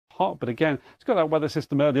hot, but again, it's got that weather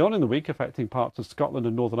system early on in the week affecting parts of Scotland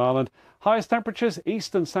and Northern Ireland. Highest temperatures,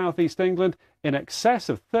 east and southeast England, in excess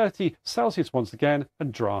of 30 Celsius once again,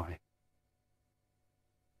 and dry.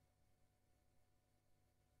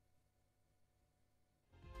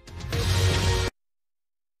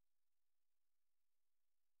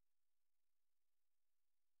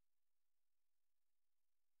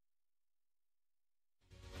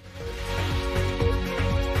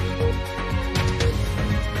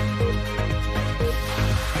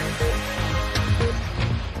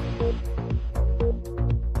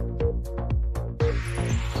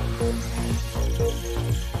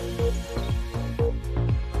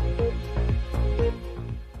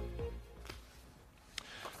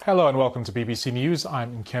 Hello and welcome to BBC News.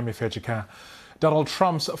 I'm Nkem Ifejika. Donald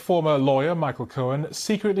Trump's former lawyer, Michael Cohen,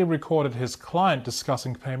 secretly recorded his client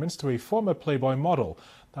discussing payments to a former Playboy model.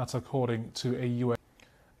 That's according to a US.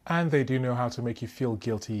 And they do know how to make you feel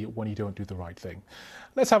guilty when you don't do the right thing.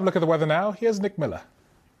 Let's have a look at the weather now. Here's Nick Miller.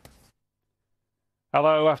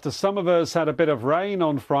 Hello. After some of us had a bit of rain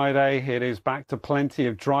on Friday, it is back to plenty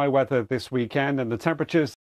of dry weather this weekend, and the temperatures